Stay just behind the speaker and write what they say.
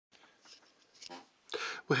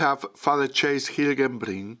We have Father Chase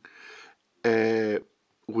Hilgenbrinck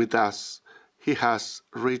with us. He has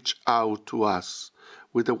reached out to us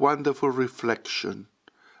with a wonderful reflection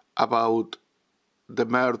about the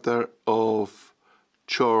murder of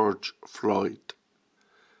George Floyd.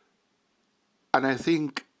 And I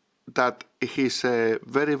think that he's a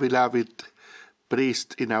very beloved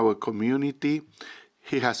priest in our community.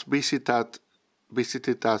 He has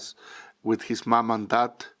visited us with his mom and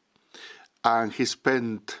dad, and he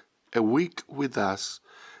spent a week with us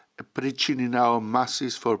preaching in our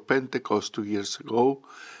masses for Pentecost 2 years ago,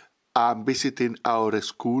 and visiting our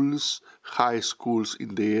schools, high schools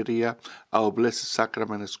in the area, our Blessed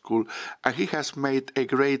Sacrament school, and he has made a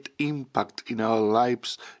great impact in our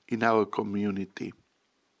lives, in our community.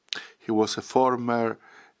 He was a former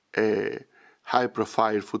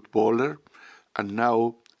high-profile footballer, and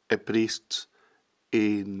now a priest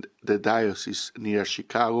in the diocese near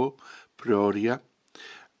Chicago, Peoria,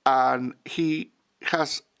 and he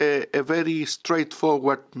has a very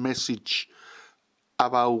straightforward message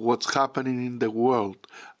about what's happening in the world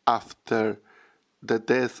after the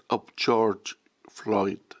death of George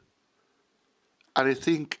Floyd. And I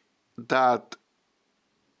think that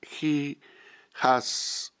he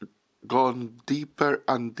has gone deeper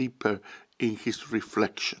and deeper in his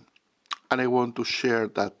reflection. And I want to share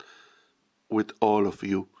that with all of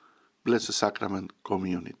you, Blessed Sacrament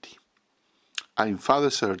community. I'm Father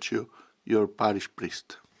Sergio, your parish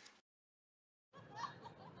priest.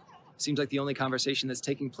 Seems like the only conversation that's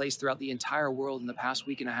taking place throughout the entire world in the past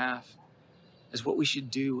week and a half is what we should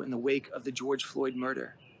do in the wake of the George Floyd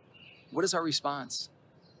murder. What is our response?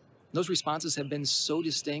 Those responses have been so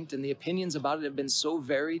distinct and the opinions about it have been so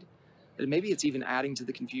varied that maybe it's even adding to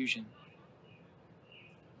the confusion.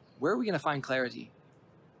 Where are we going to find clarity?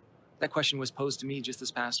 That question was posed to me just this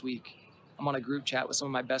past week. I'm on a group chat with some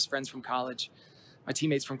of my best friends from college, my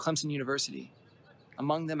teammates from Clemson University,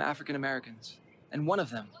 among them African Americans. And one of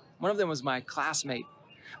them was my classmate,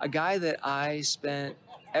 a guy that I spent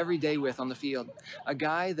every day with on the field, a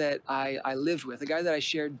guy that I lived with, a guy that I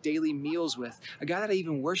shared daily meals with, a guy that I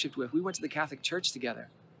even worshiped with. We went to the Catholic Church together.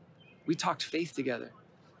 We talked faith together.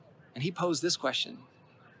 And he posed this question.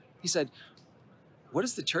 He said, what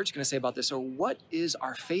is the church going to say about this? Or what is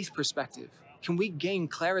our faith perspective? Can we gain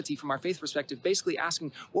clarity from our faith perspective? Basically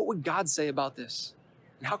asking, what would God say about this?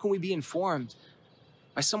 And how can we be informed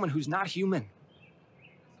by someone who's not human?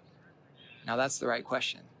 Now that's the right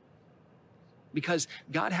question. Because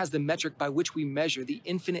God has the metric by which we measure the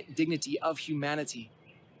infinite dignity of humanity.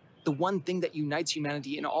 The one thing that unites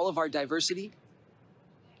humanity in all of our diversity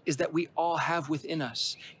is that we all have within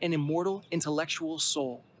us an immortal intellectual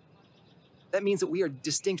soul. That means that we are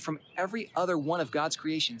distinct from every other one of God's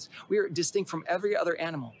creations. We are distinct from every other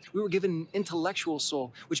animal. We were given an intellectual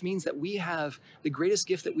soul, which means that we have the greatest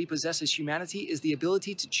gift that we possess as humanity is the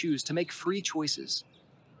ability to choose, to make free choices.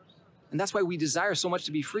 And that's why we desire so much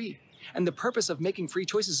to be free. And the purpose of making free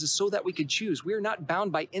choices is so that we could choose. We are not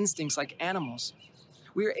bound by instincts like animals.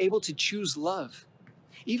 We are able to choose love.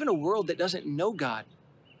 Even a world that doesn't know God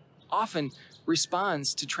often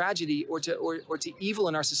responds to tragedy or to evil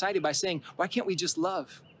in our society by saying, why can't we just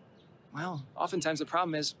love? Well, oftentimes the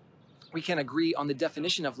problem is we can't agree on the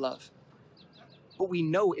definition of love. But we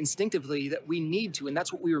know instinctively that we need to, and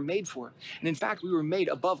that's what we were made for. And in fact, we were made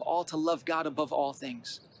above all to love God above all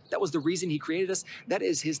things. That was the reason he created us. That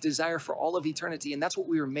is his desire for all of eternity, and that's what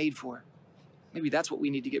we were made for. Maybe that's what we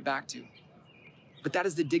need to get back to. But that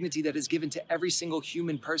is the dignity that is given to every single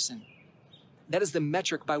human person. That is the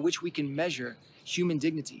metric by which we can measure human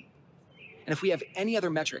dignity. And if we have any other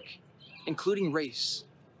metric, including race,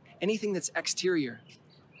 anything that's exterior,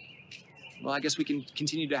 well, I guess we can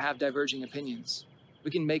continue to have diverging opinions.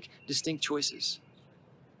 We can make distinct choices.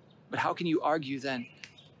 But how can you argue then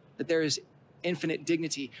that there is infinite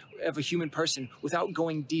dignity of a human person without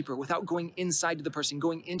going deeper, without going inside to the person,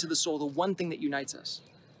 going into the soul, the one thing that unites us?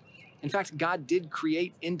 In fact, God did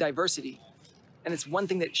create in diversity. And it's one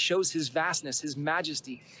thing that shows his vastness, his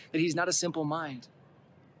majesty, that he's not a simple mind,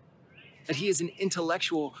 that he is an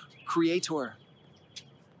intellectual creator.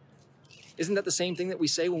 Isn't that the same thing that we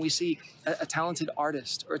say when we see a talented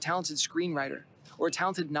artist or a talented screenwriter or a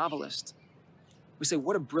talented novelist? We say,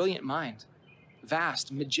 what a brilliant mind,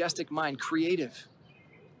 vast, majestic mind, creative.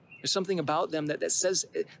 There's something about them that says,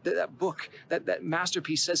 that book, that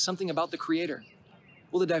masterpiece says something about the creator.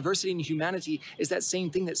 Well, the diversity in humanity is that same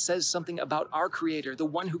thing that says something about our creator, the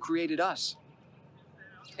one who created us.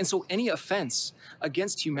 And so any offense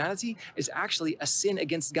against humanity is actually a sin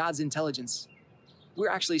against God's intelligence. We're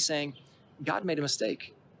actually saying, God made a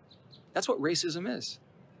mistake. That's what racism is.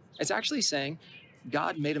 It's actually saying,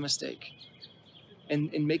 God made a mistake.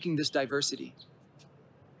 in making this diversity.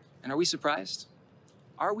 And are we surprised?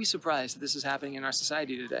 Are we surprised that this is happening in our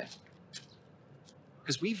society today?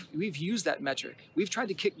 Because we've used that metric. We've tried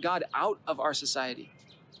to kick God out of our society.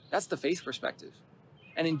 That's the faith perspective.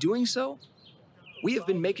 And in doing so, we have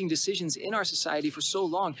been making decisions in our society for so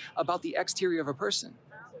long about the exterior of a person.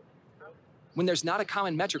 When there's not a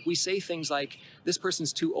common metric, we say things like, this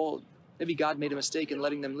person's too old. Maybe God made a mistake in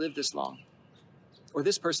letting them live this long. Or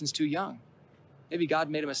this person's too young. Maybe God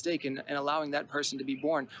made a mistake in allowing that person to be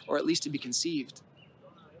born, or at least to be conceived.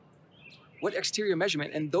 What exterior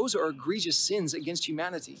measurement? And those are egregious sins against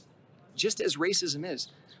humanity, just as racism is.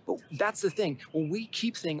 But that's the thing. When we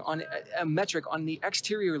keep things on a metric on the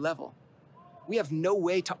exterior level, we have no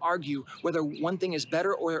way to argue whether one thing is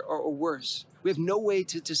better or worse. We have no way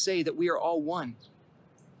to say that we are all one.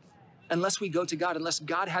 Unless we go to God, unless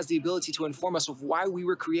God has the ability to inform us of why we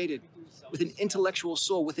were created with an intellectual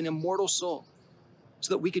soul, with an immortal soul,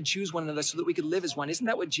 so that we could choose one another, so that we could live as one. Isn't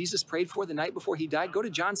that what Jesus prayed for the night before he died? Go to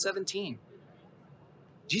John 17.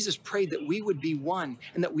 Jesus prayed that we would be one,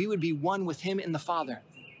 and that we would be one with him in the Father.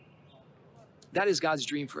 That is God's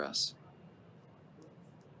dream for us.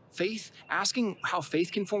 Faith, asking how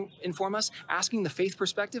faith can inform us, asking the faith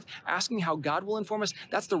perspective, asking how God will inform us,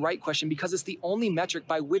 that's the right question, because it's the only metric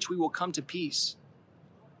by which we will come to peace.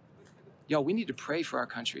 Yo, we need to pray for our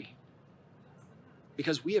country,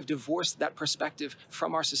 because we have divorced that perspective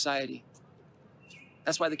from our society.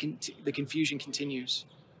 That's why the confusion continues.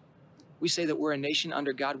 We say that we're a nation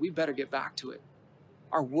under God. We better get back to it.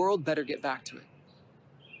 Our world better get back to it.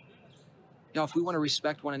 Yo, if we want to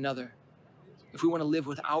respect one another, if we want to live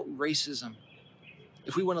without racism,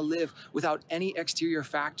 if we want to live without any exterior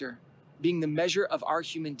factor being the measure of our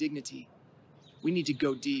human dignity, we need to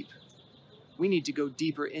go deep. We need to go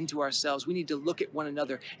deeper into ourselves. We need to look at one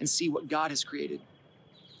another and see what God has created.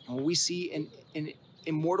 And when we see an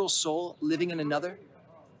immortal soul living in another,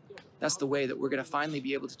 that's the way that we're going to finally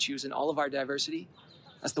be able to choose in all of our diversity.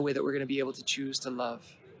 That's the way that we're going to be able to choose to love.